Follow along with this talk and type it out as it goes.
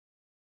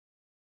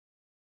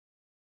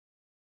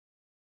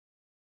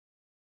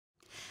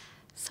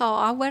So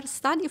our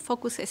study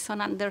focuses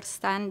on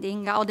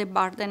understanding how the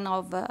burden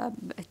of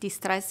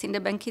distress in the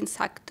banking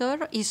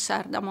sector is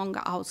shared among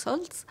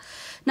households.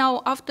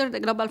 Now, after the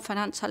global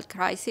financial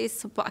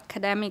crisis,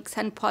 academics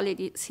and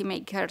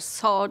policymakers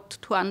sought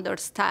to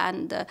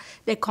understand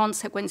the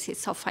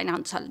consequences of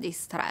financial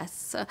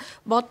distress,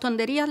 both on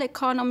the real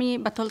economy,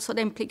 but also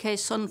the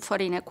implication for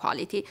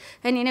inequality.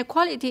 And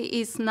inequality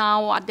is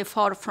now at the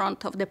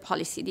forefront of the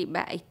policy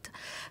debate.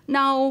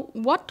 Now,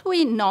 what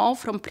we know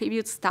from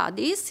previous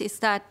studies is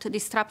that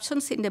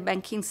disruptions in the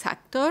banking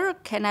sector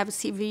can have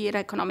severe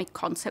economic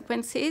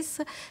consequences.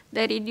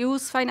 They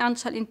reduce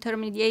financial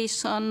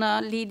intermediation,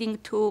 leading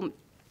to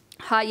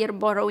higher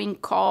borrowing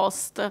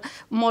costs,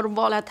 more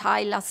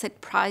volatile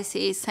asset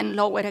prices, and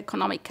lower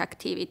economic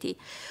activity.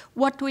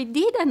 What we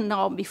didn't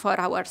know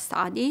before our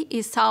study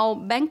is how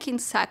banking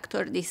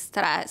sector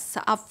distress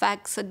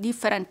affects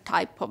different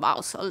types of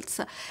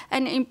households,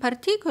 and in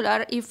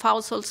particular, if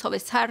households of a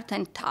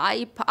certain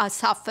type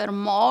suffer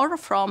more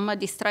from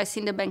distress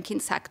in the banking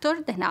sector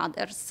than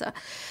others.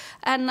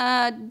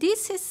 And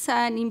this is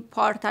an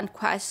important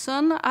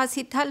question, as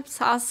it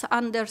helps us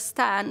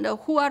understand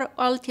who are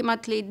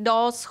ultimately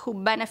those who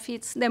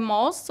benefit the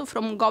most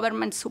from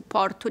government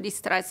support to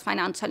distressed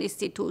financial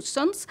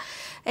institutions.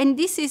 And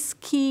this is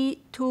key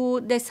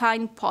to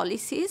design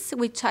policies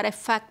which are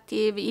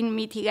effective in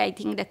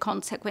mitigating the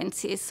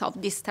consequences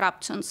of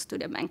disruptions to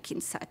the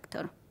banking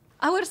sector.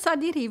 Our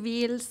study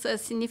reveals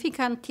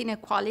significant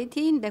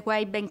inequality in the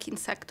way banking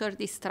sector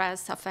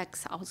distress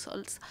affects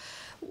households.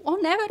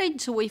 On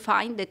average, we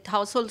find that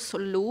households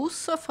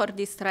lose for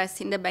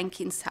distress in the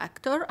banking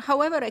sector.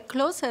 However, a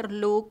closer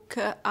look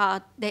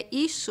at the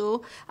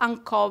issue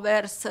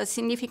uncovers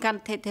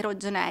significant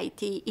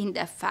heterogeneity in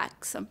the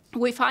effects.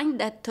 We find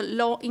that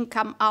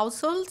low-income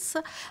households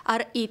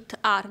are hit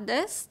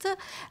hardest,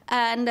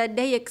 and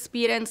they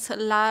experience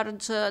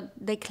large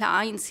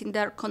declines in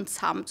their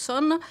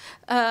consumption,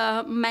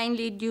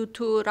 mainly due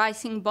to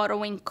rising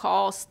borrowing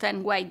costs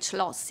and wage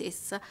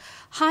losses.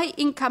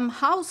 High-income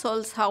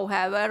households,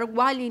 however,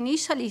 while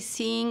initially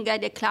seeing a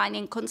decline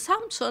in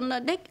consumption,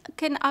 they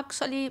can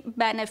actually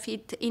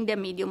benefit in the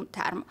medium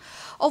term.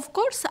 Of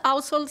course,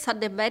 households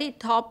at the very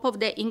top of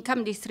the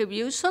income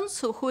distributions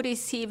who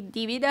receive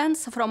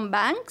dividends from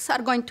banks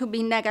are going to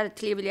be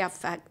negatively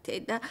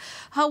affected.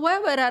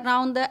 However,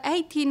 around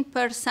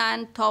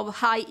 18% of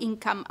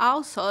high-income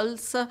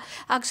households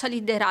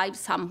actually derive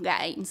some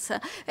gains.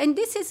 And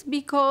this is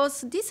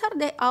because these are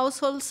the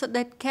households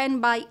that can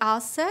buy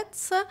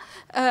assets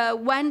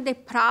when the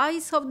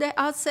price of the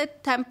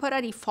asset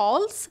temporarily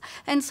falls,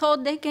 and so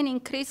they can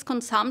increase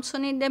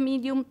consumption in the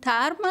medium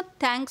term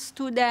thanks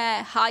to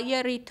the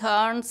higher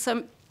returns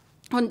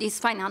on this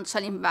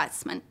financial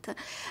investment.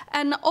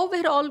 And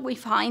overall, we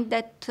find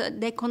that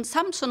the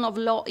consumption of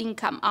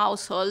low-income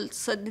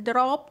households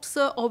drops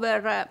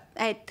over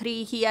a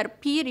 3-year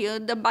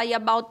period by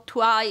about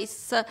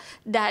twice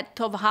that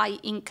of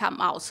high-income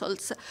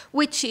households,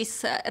 which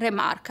is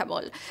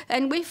remarkable.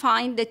 And we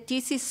find that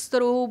this is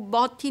true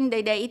both in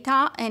the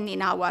data and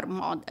in our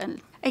model.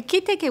 A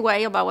key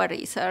takeaway of our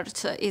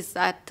research is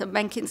that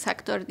banking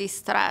sector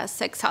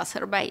distress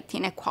exacerbates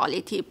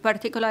inequality,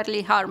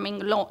 particularly harming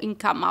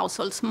low-income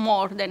households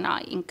more than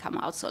high-income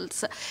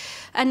households.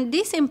 And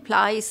this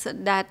implies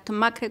that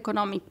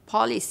macroeconomic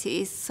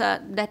policies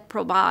that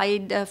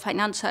provide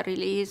financial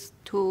relief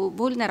to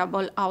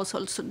vulnerable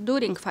households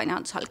during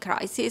financial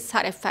crises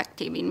are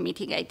effective in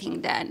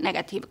mitigating the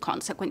negative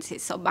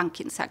consequences of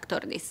banking sector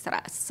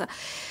distress.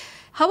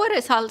 Our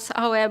results,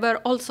 however,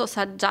 also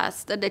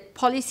suggest that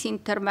policy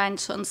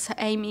interventions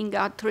aiming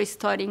at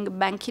restoring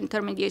bank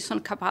intermediation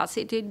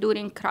capacity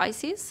during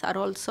crisis are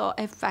also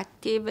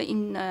effective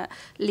in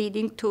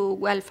leading to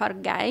welfare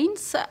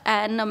gains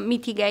and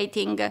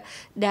mitigating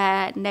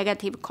the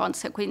negative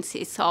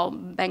consequences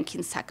of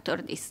banking sector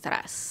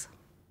distress.